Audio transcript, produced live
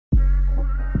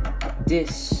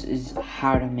this is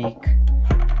how to make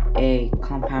a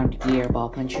compound gear ball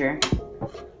puncher,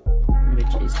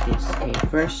 which is this. Okay,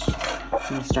 first I'm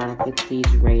gonna start off with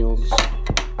these rails.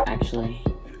 Actually,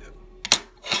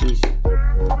 these type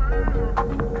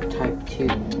 2,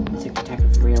 it's like a type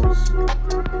of rails.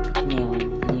 Nailing. You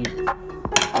need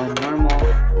a normal,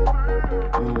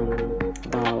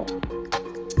 about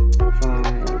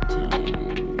 5,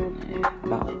 10,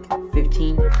 about like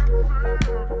 15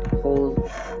 whole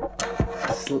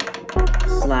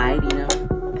slide, you know,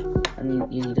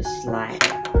 and you need a slide.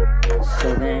 So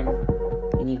then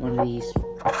you need one of these.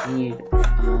 You need a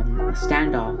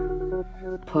standoff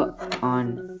put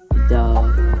on the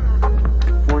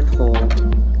 4th hole.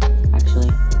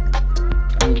 Actually,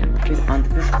 on the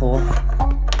 5th hole.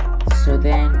 So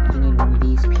then you need one of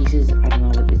these pieces. I don't know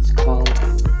what it's called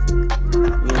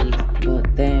really,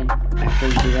 but then after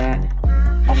you do that,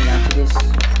 you need onto this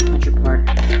puncher part.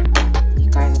 You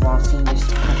guys have all seen this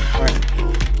puncher part,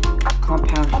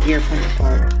 compound gear puncher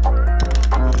part.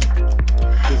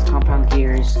 These compound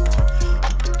gears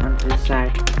onto the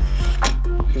side.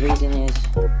 The reason is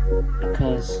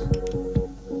because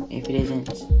if it isn't,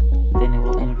 then it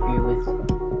will interfere with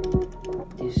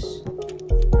this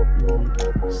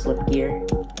slip gear.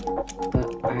 But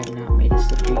I have not made a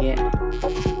slip gear yet.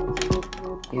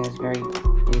 It was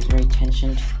very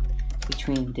tensioned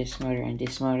between this motor and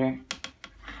this motor,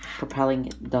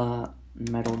 propelling the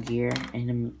metal gear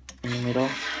in the middle,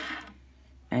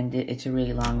 and it's a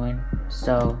really long one.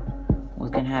 So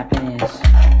what's gonna happen is,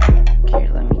 here,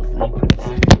 let me put it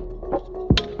back.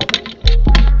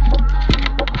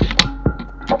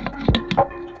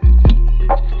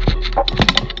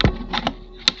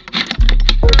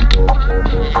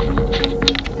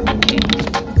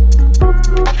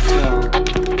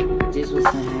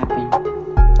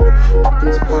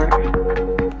 This part is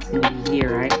going to be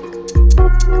here, right?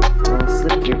 Well, the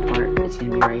slip gear part is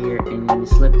going to be right here, and then the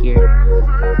slip gear,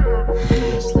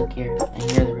 and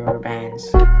here are the rubber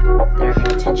bands. They're going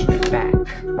to tension it back.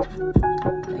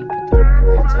 Let me put the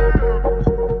rubber bands on.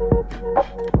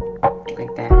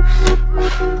 Like that.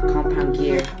 The compound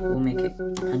gear will make it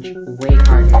punch way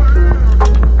harder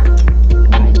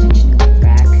by tensioning it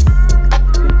back.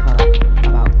 You can put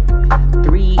about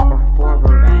 3 or 4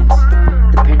 rubber bands.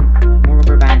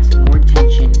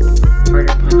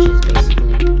 Harder punches,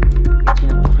 basically. It's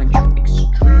gonna punch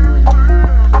extremely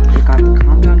hard. We got the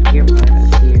compound gear part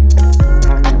up here. I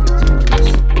don't know if it's on this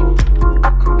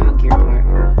compound gear part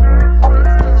or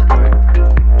it's this part.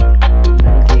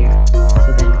 Metal gear. So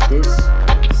then this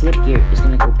slip gear is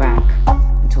gonna go back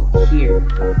until here.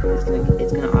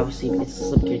 It's gonna obviously, it's a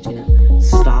slip gear, it's gonna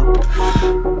stop.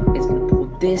 It's gonna pull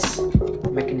this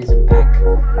mechanism back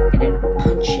and then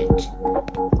punch it.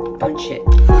 Punch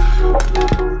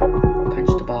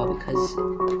the ball, because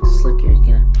the slip gear is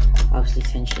gonna obviously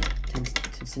tension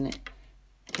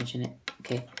it.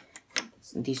 Okay,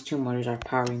 so these 2 motors are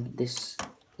powering this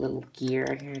little gear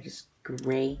right here, this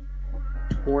gray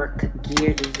torque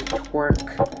gear. This is a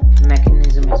torque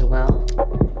mechanism as well.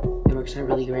 It works out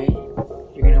really great.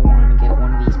 You're gonna want to get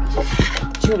one of these pieces,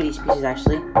 2 of these pieces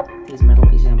actually. These metal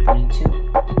pieces I'm pointing to.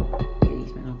 Okay,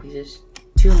 these metal pieces.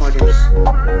 2 motors.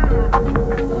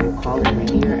 Call it right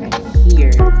here and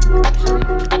here. Actually,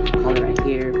 call it right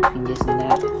here between this and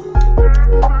that.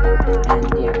 And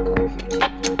yeah, call it here too.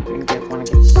 You're gonna want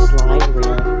to get a slide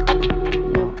rail. You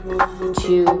know,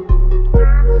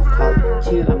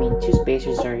 2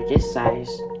 spacers are this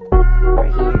size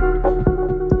right here,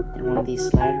 and one of these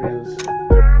slide rail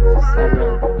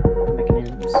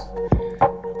mechanisms.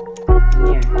 And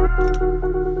yeah,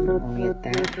 when we get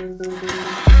that.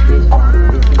 This is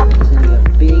going to be a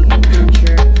big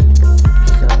puncher,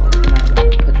 so you might want to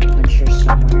put the puncher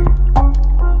somewhere.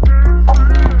 And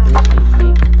then this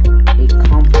will make a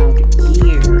compound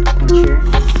gear puncher,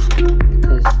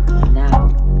 because now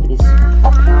it is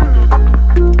compounded.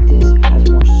 This has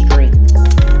more strength.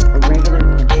 A regular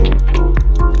puncher,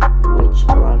 which a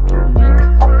lot of people make,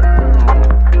 don't have that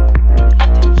much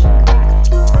tension back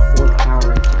or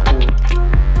power to pull.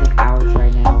 Like ours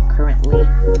right now currently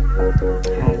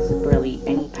has barely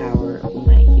any power. We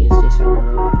might use this on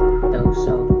our own though,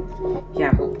 so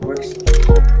yeah, I hope it works.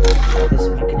 This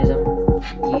mechanism,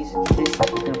 this is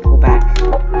gonna pull back,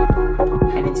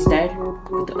 and instead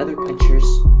with the other punchers,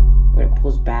 where it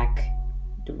pulls back,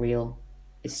 the reel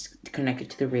is connected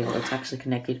to the reel. It's actually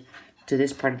connected to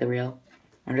this part of the reel.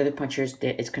 On other punchers,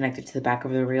 it's connected to the back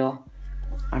of the reel.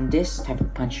 On this type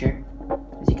of puncher,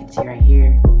 as you can see right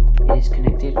here, it is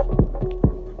connected.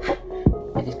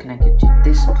 It is connected to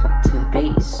this to the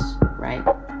base, right?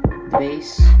 The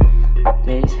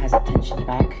base has a tension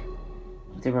back.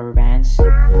 the rubber bands.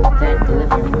 Then the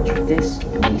linear puncher, this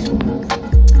piece will move.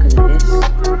 Because of this,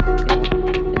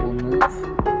 it will move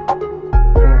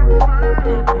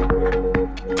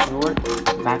forward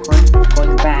and backward,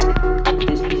 going back.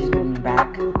 This piece is moving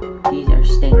back. These are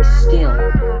staying still.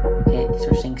 Okay, these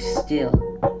are staying still.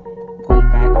 Going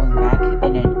back,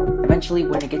 and then eventually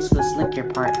when it gets to the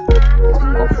slickier part, it's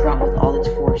going to go front with all its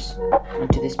force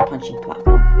onto this punching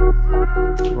platform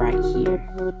right here.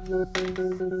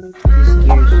 These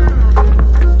gears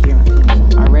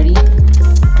already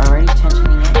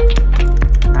tensioning it,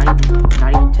 not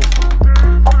even testing.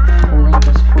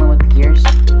 Just pulling with the gears.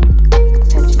 It's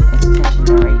tensioned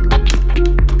already. Okay,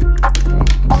 you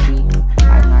can see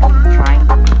I'm not even trying.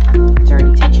 It's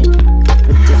already tensioned.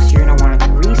 With this, you're gonna want to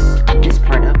grease this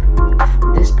part up.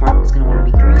 This part is gonna want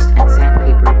to be greased and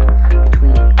sandpapered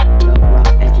between the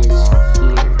rough edges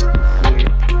here,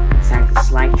 inside the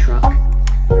slide truck.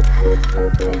 And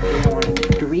you're gonna want to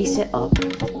grease it up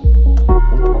with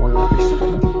oil or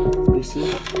something greasy,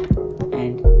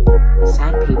 and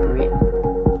sandpaper it,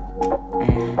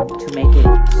 and to make it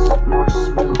more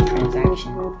smooth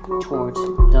transaction towards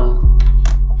the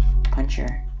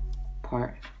puncher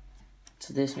part.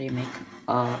 So this way you make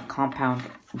a compound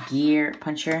gear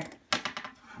puncher.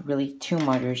 Really, 2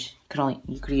 motors.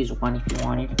 You could use 1 if you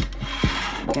wanted.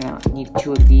 You're gonna need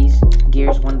 2 of these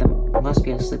gears. One of them must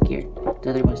be a slip gear. The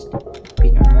other must be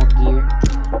a normal gear.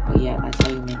 But yeah, that's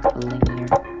how you make a linear.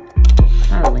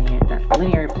 Not a linear. That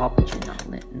linear ball puncher,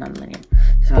 not linear.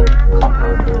 So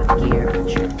compound gear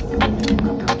puncher.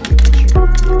 Compound gear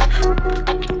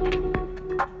puncher.